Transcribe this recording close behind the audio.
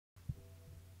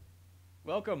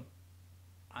Welcome.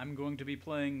 I'm going to be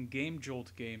playing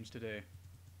GameJolt games today.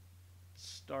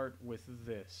 Start with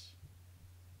this.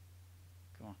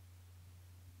 Come on.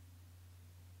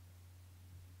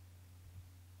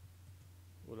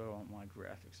 What do I want my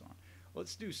graphics on?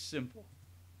 Let's do simple.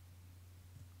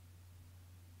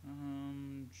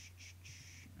 Alright,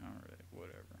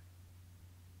 whatever.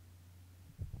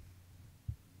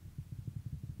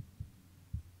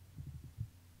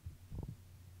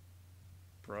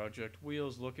 Project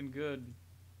Wheels looking good.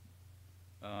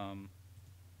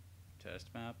 Test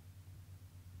map.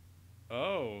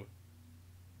 Oh.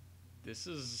 This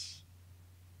is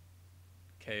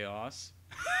chaos.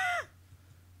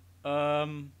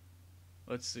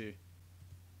 Let's see.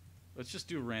 Let's just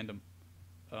do random.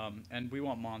 And we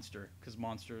want monster, because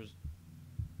monsters.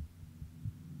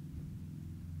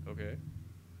 Okay.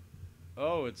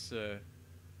 Oh, it's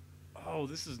oh,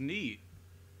 this is neat.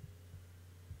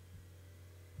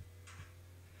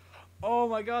 Oh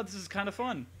my god, this is kind of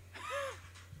fun.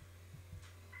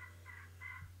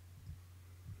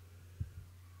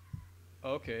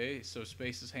 Okay, so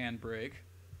space is handbrake.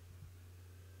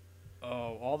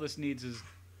 Oh, all this needs is...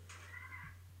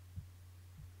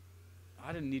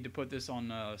 I didn't need to put this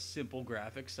on simple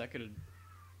graphics. I could have...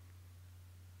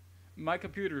 My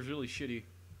computer is really shitty,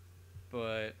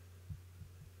 but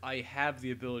I have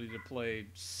the ability to play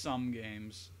some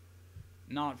games.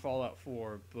 Not Fallout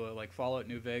 4, but like Fallout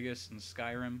New Vegas and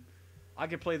Skyrim. I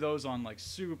could play those on like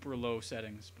super low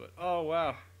settings, but oh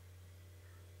wow.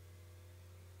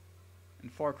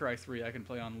 And Far Cry 3 I can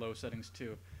play on low settings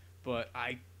too, but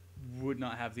I would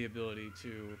not have the ability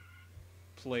to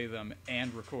play them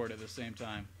and record at the same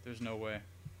time. There's no way.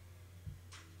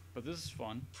 But this is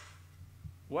fun.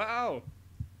 Wow!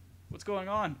 What's going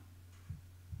on?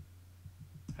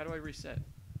 How do I reset?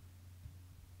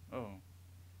 Oh.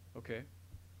 Okay.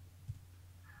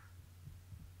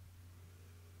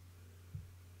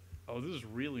 Oh, this is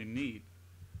really neat.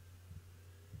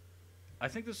 I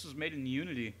think this was made in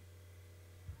Unity.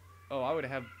 Oh, I would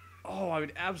have... Oh, I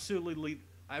would absolutely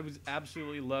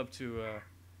love to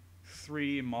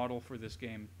 3D model for this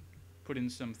game. Put in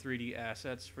some 3D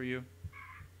assets for you.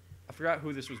 I forgot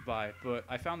who this was by, but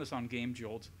I found this on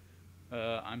GameJolt.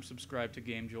 I'm subscribed to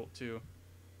GameJolt too.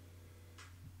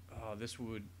 Oh, this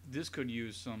could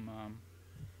use some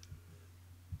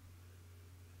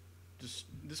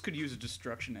this could use a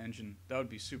destruction engine. That would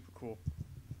be super cool.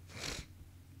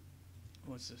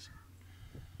 What's this?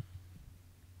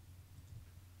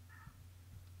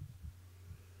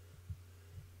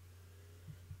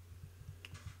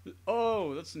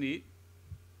 Oh, that's neat.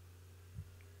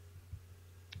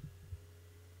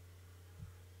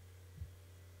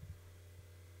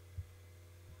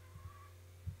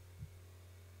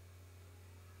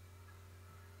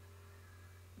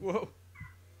 Whoa.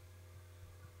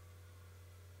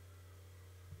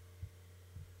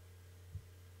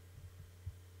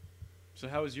 So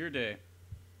how was your day?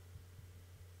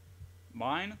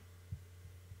 Mine?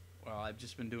 Well, I've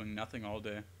just been doing nothing all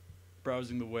day.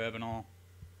 Browsing the web and all.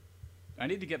 I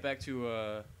need to get back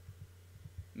to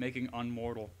making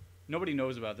Unmortal. Nobody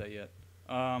knows about that yet.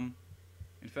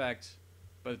 In fact,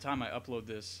 by the time I upload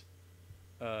this,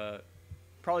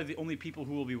 probably the only people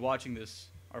who will be watching this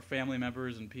are family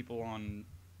members and people on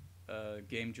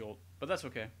GameJolt. But that's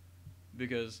okay,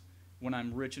 because when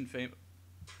I'm rich and famous,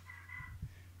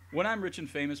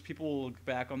 people will look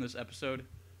back on this episode,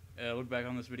 look back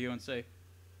on this video and say,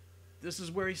 "This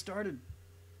is where he started.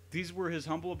 These were his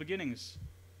humble beginnings."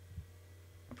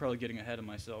 I'm probably getting ahead of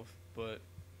myself, but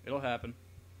it'll happen.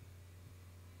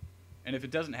 And if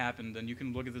it doesn't happen, then you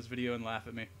can look at this video and laugh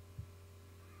at me.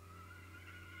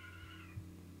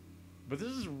 But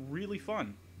this is really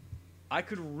fun. I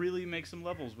could really make some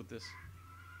levels with this.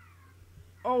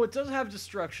 Oh, it does have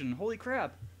destruction. Holy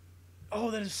crap.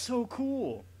 Oh, that is so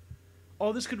cool.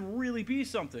 Oh, this could really be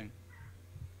something.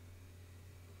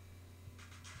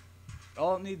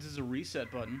 All it needs is a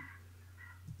reset button.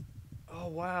 Oh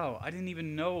wow, I didn't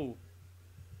even know.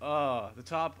 The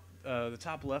top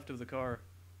left of the car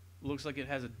looks like it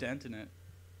has a dent in it.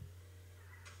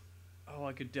 Oh,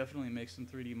 I could definitely make some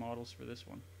 3D models for this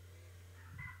one.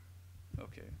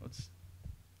 Okay, let's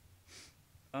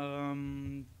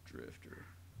Drifter.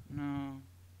 No.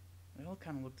 They all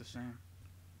kind of look the same.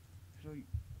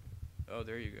 Oh,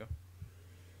 there you go.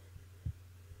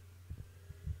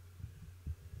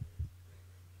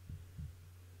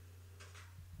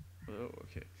 Oh,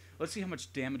 okay. Let's see how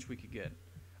much damage we could get.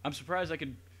 I'm surprised I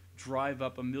could drive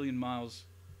up 1,000,000 miles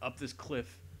up this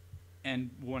cliff, and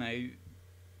when I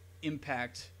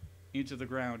impact into the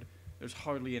ground, there's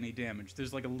hardly any damage.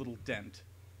 There's like a little dent.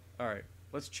 Alright,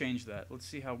 Let's change that. Let's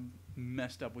see how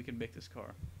messed up we can make this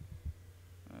car.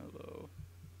 Hello.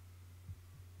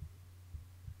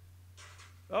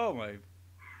 Oh my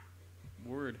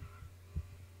word.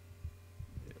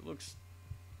 It looks...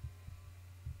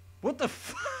 What the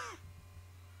f...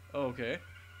 Oh, okay.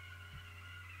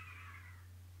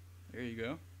 There you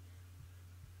go.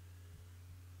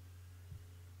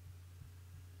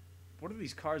 What are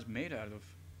these cars made out of?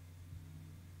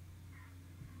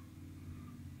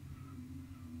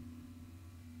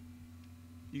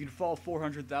 You can fall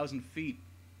 400,000 feet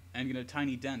and get a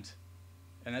tiny dent.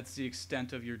 And that's the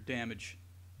extent of your damage.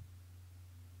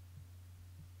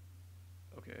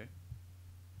 Okay.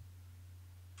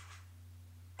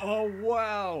 Oh,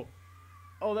 wow!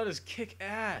 Oh, that is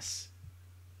kick-ass!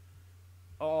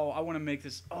 Oh, I want to make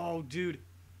this... Oh, dude.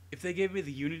 If they gave me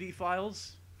the Unity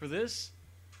files for this,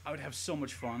 I would have so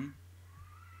much fun.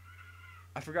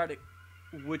 I forgot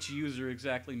which user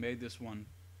exactly made this one.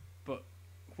 But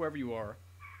whoever you are,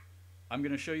 I'm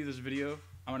going to show you this video.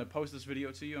 I'm going to post this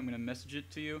video to you. I'm going to message it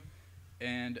to you.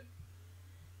 And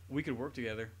we could work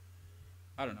together.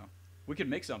 I don't know. We could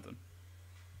make something.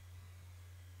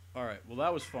 Alright, well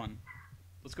that was fun.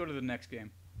 Let's go to the next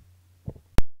game.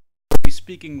 I'll be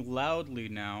speaking loudly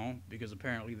now, because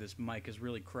apparently this mic is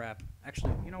really crap.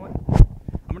 Actually, you know what?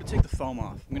 I'm going to take the foam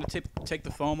off. I'm going to take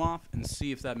the foam off and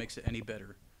see if that makes it any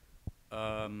better.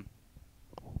 I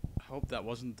hope that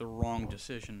wasn't the wrong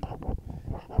decision.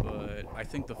 But I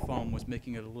think the foam was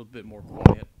making it a little bit more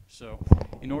quiet. So,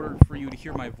 in order for you to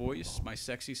hear my voice, my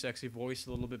sexy, sexy voice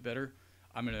a little bit better,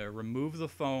 I'm going to remove the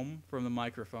foam from the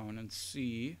microphone and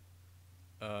see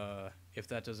if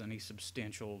that does any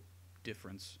substantial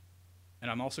difference.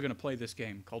 And I'm also going to play this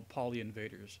game called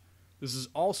Invaders. This is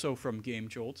also from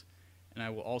GameJolt, and I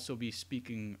will also be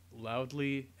speaking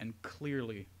loudly and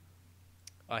clearly.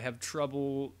 I have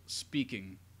trouble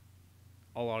speaking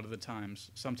a lot of the times.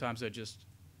 Sometimes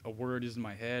a word is in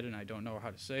my head and I don't know how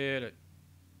to say it.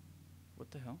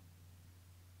 What the hell?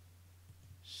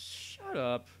 Shut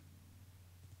up.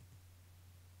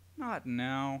 Not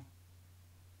now.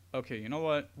 Okay, you know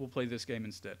what? We'll play this game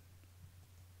instead.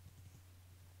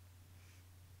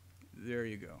 There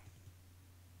you go.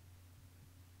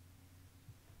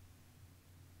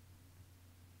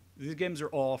 These games are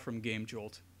all from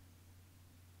GameJolt.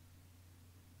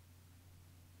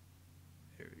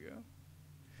 There we go.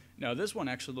 Now this one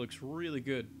actually looks really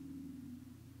good.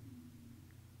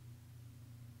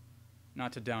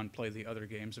 Not to downplay the other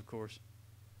games, of course.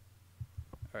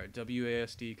 Alright,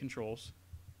 WASD controls.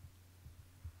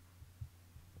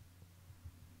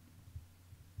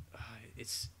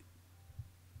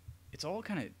 It's all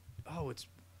kind of... Oh, it's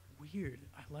weird.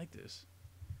 I like this.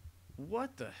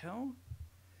 What the hell?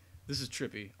 This is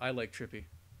trippy. I like trippy.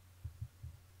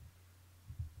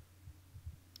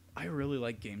 I really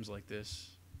like games like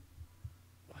this.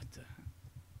 What the...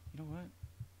 You know what?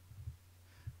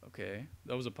 Okay,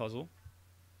 that was a puzzle.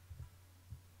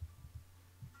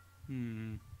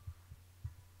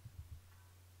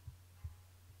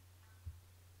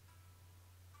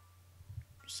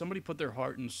 Somebody put their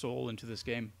heart and soul into this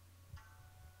game.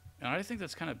 And I think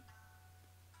that's kind of...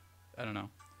 I don't know.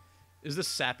 Is this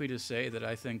sappy to say that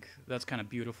I think that's kind of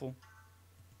beautiful?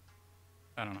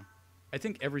 I don't know. I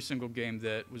think every single game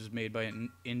that was made by an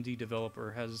indie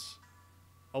developer has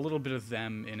a little bit of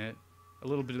them in it. A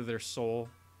little bit of their soul.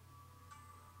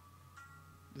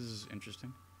 This is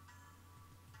interesting.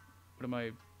 What am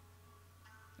I...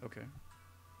 Okay.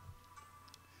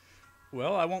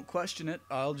 Well, I won't question it.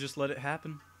 I'll just let it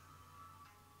happen.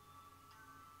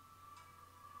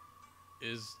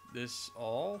 Is this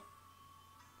all?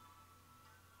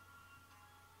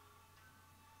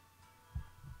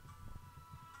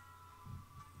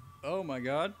 Oh my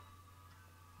god.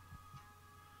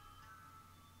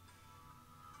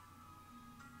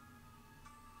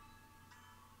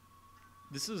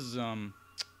 This is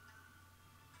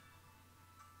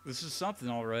something,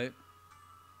 all right.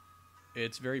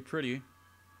 It's very pretty.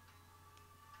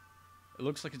 It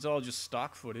looks like it's all just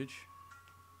stock footage.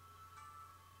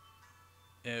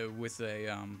 With a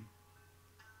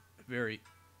very...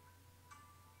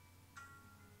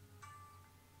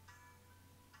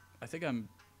 I think I'm...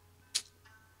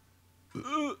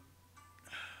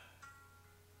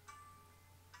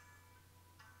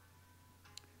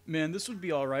 Man, this would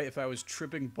be alright if I was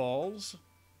tripping balls.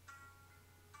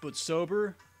 But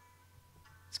sober,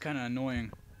 it's kind of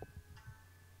annoying.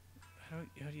 How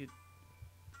do you...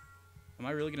 Am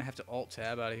I really going to have to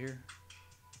Alt-Tab out of here?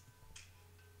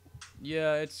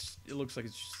 Yeah, it looks like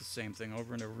it's just the same thing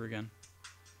over and over again.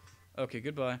 Okay,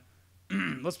 goodbye.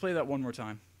 Let's play that one more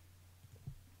time.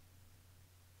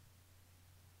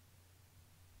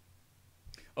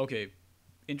 Okay,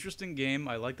 interesting game.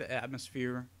 I like the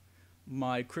atmosphere.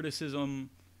 My criticism,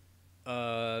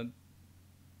 uh,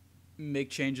 make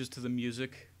changes to the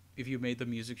music if you made the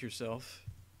music yourself.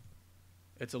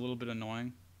 It's a little bit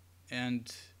annoying.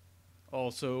 And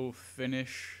also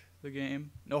finish the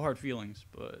game. No hard feelings,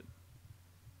 but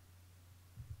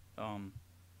um,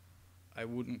 I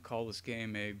wouldn't call this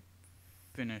game a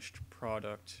finished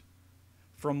product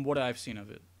from what I've seen of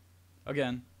it.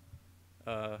 Again,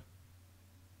 uh,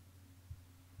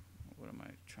 what am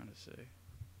I trying to say?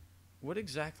 What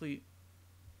exactly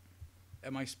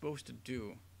am I supposed to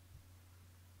do?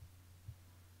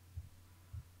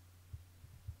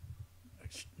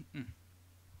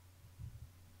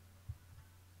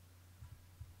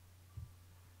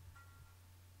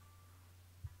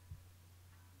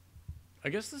 I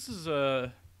guess this is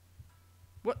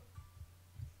what?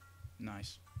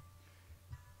 Nice.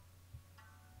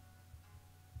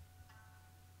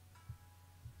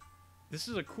 This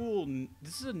is a cool.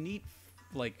 This is a neat,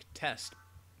 like, test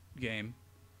game,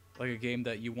 like a game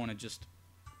that you want to just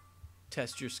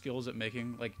test your skills at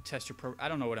making, like test your I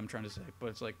don't know what I'm trying to say, but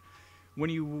it's like when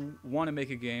you want to make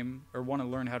a game or want to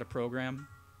learn how to program,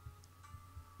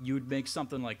 you would make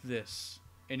something like this,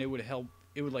 and it would help.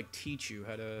 It would like teach you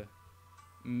how to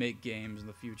make games in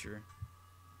the future.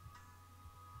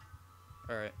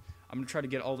 All right, I'm gonna try to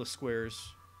get all the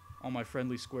squares, all my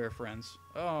friendly square friends.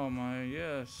 Oh my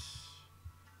yes.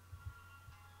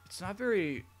 It's not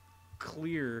very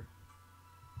clear.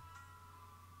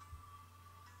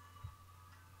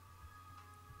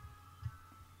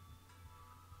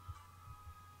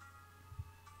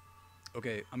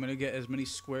 Okay, I'm gonna get as many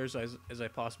squares as I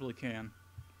possibly can.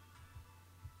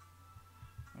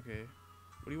 Okay,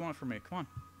 what do you want from me? Come on.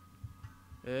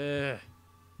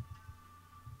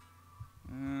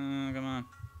 Come on.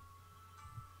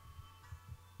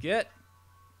 Get.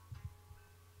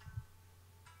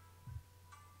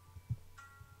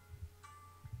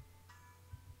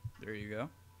 There you go.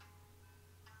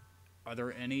 Are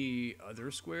there any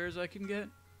other squares I can get?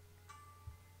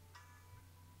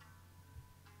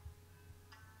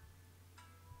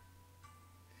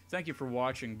 Thank you for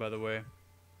watching, by the way.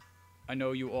 I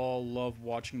know you all love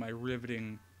watching my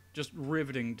just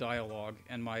riveting dialogue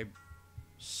and my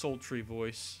sultry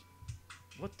voice.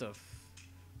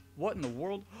 What in the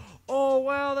world? Oh,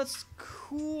 wow, that's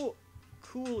cool.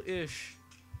 Cool-ish.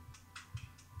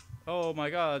 Oh, my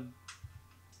God.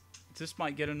 This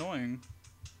might get annoying.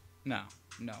 No,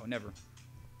 never.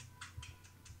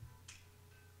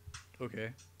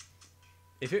 Okay.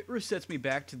 If it resets me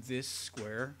back to this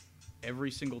square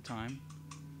every single time,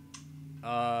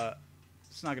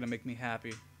 it's not gonna make me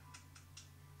happy.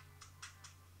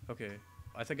 Okay,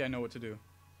 I think I know what to do.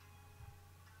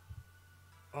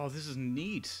 Oh, this is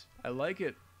neat. I like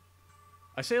it.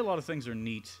 I say a lot of things are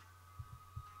neat.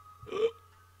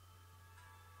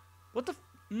 What the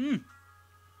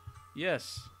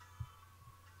Yes.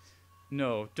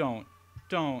 No, don't.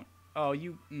 Don't. Oh,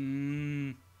 you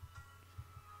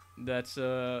That's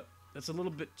a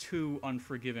little bit too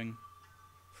unforgiving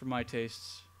for my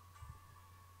tastes.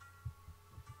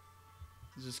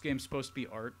 Is this game supposed to be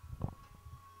art?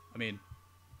 I mean,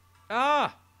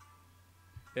 yeah,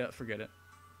 forget it.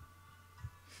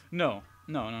 No.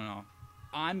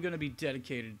 I'm gonna be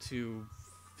dedicated to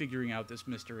figuring out this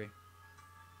mystery.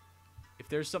 If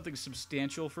there's something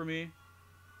substantial for me,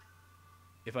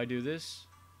 if I do this,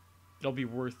 it'll be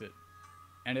worth it.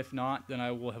 And if not, then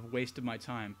I will have wasted my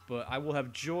time. But I will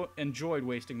have enjoyed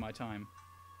wasting my time.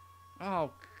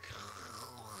 Oh.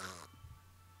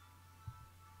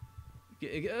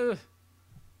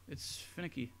 It's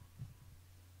finicky.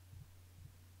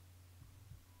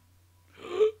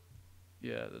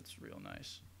 Yeah, that's real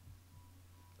nice.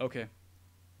 Okay.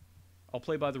 I'll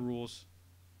play by the rules.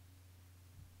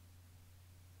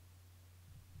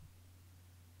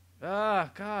 Ah,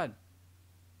 God.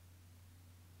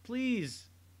 Please.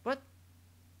 What?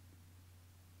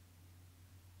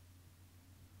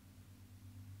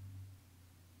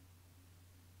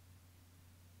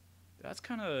 That's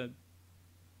kind of...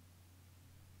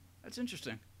 That's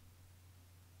interesting.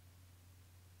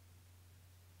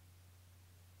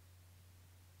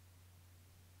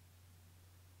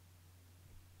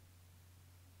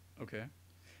 Okay.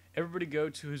 Everybody go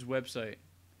to his website.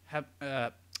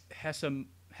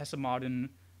 Hessamodden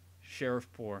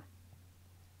Sheriffpor.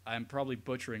 I'm probably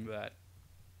butchering that,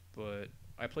 but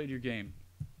I played your game,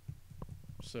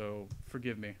 so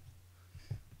forgive me.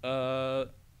 It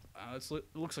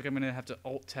looks like I'm gonna have to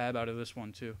Alt-Tab out of this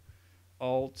one too.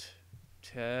 Alt-Tabloid,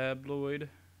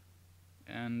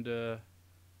 and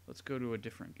let's go to a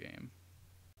different game.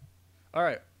 All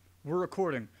right, we're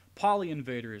recording. Poly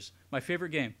Invaders, my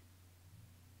favorite game.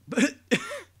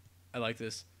 I like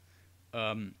this.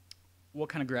 What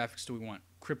kind of graphics do we want?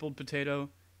 Crippled potato,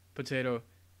 potato,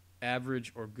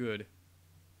 average, or good?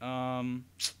 I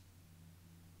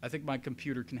think my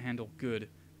computer can handle good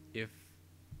if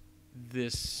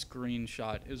this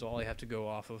screenshot is all I have to go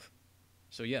off of.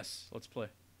 So yes, let's play.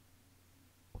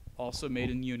 Also made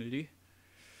in Unity.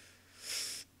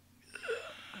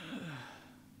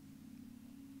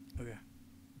 Okay.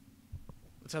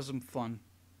 Let's have some fun.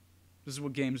 This is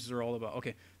what games are all about.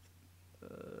 Okay.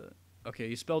 Okay,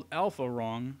 you spelled alpha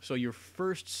wrong, so your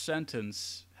first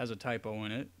sentence has a typo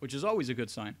in it, which is always a good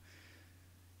sign.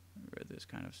 I read this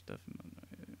kind of stuff.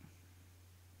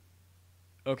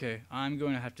 Okay, I'm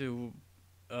going to have to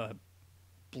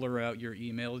blur out your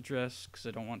email address because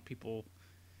I don't want people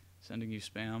sending you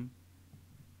spam.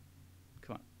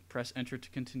 Come on, press enter to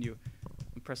continue.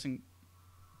 I'm pressing.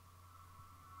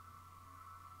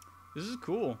 This is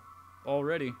cool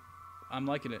already. I'm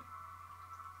liking it.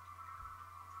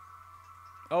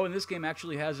 Oh, and this game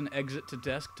actually has an exit to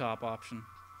desktop option.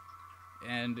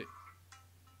 And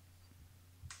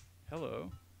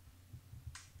hello.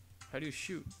 How do you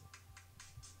shoot?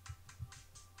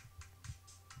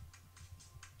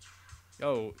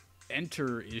 Oh,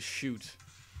 enter is shoot.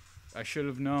 I should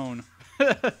have known.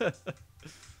 I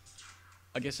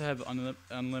guess I have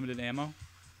unlimited ammo.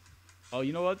 Oh,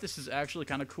 you know what? This is actually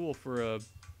kind of cool for a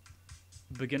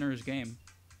beginner's game.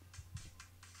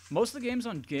 Most of the games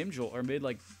on GameJolt are made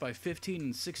like by 15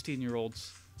 and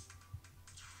 16-year-olds.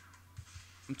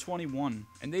 I'm 21,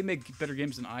 and they make better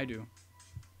games than I do.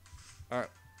 Alright,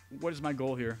 what is my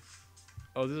goal here?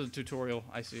 Oh, this is a tutorial.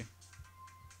 I see.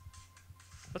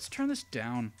 Let's turn this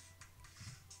down.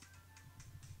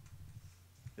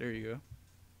 There you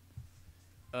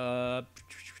go.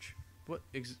 What?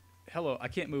 Hello, I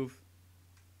can't move.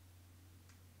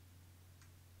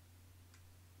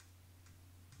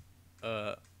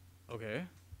 Okay.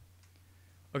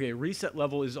 Okay, reset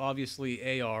level is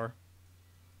obviously AR.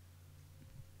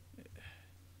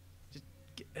 Just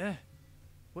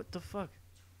what the fuck?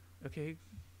 Okay.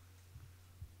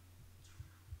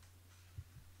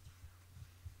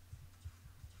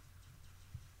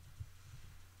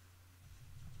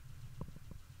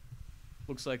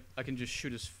 Looks like I can just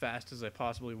shoot as fast as I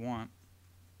possibly want.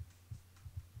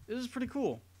 This is pretty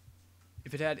cool.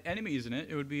 If it had enemies in it,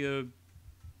 it would be a...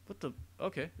 What the...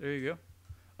 Okay, there you go.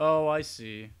 Oh, I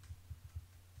see.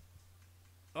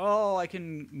 Oh, I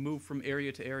can move from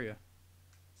area to area.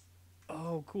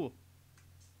 Oh, cool.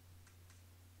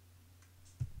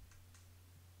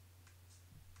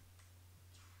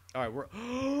 Alright, we're...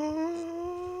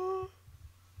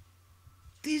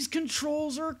 These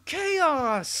controls are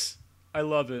chaos! I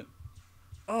love it.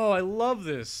 Oh, I love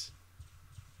this.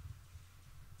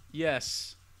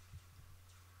 Yes.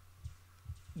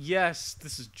 Yes,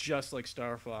 this is just like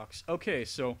Star Fox. Okay,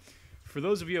 so for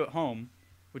those of you at home,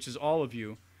 which is all of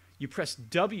you, you press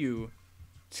W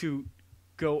to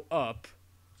go up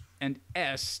and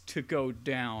S to go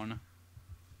down.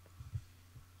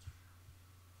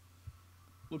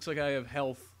 Looks like I have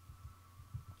health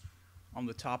on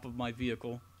the top of my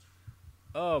vehicle.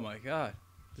 Oh my god.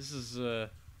 This is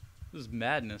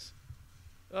madness.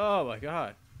 Oh my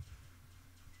god.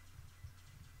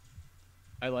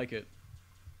 I like it.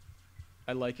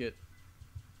 I like it.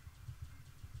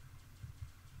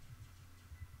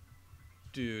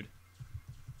 Dude.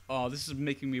 Oh, this is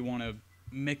making me want to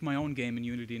make my own game in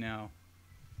Unity now.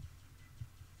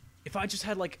 If I just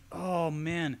had like... Oh,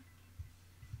 man.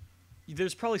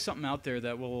 There's probably something out there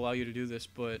that will allow you to do this,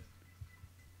 but...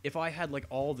 If I had like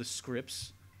all the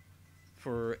scripts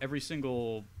for every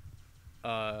single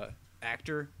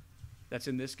actor that's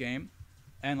in this game,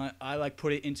 and I like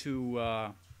put it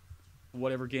into...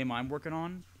 whatever game I'm working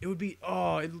on, it would be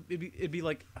it'd be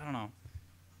like, I don't know.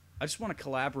 I just want to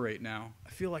collaborate now. I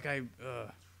feel like I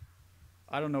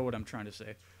don't know what I'm trying to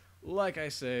say. Like I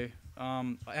say,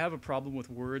 I have a problem with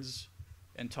words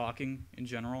and talking in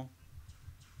general,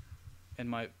 and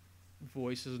my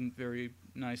voice isn't very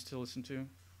nice to listen to,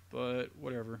 but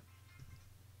whatever.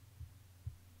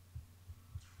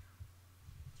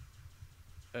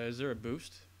 Is there a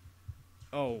boost?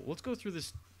 Oh, let's go through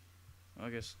this. I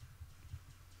guess.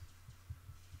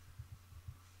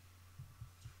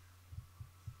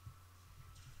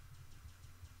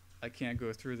 I can't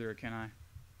go through there, can I?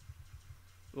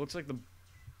 It looks like the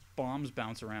bombs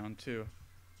bounce around, too.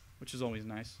 Which is always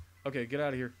nice. Okay, get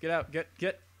out of here. Get out.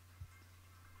 Get.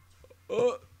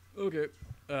 Oh, okay.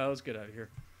 Let's get out of here.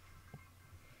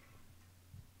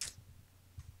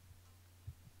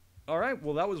 Alright,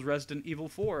 well that was Resident Evil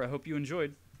 4. I hope you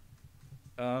enjoyed.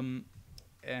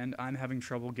 and I'm having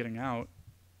trouble getting out.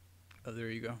 Oh, there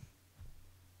you go.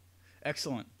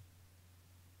 Excellent.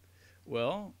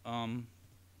 Well,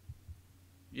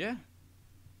 yeah.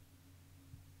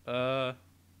 I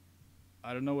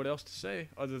don't know what else to say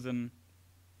other than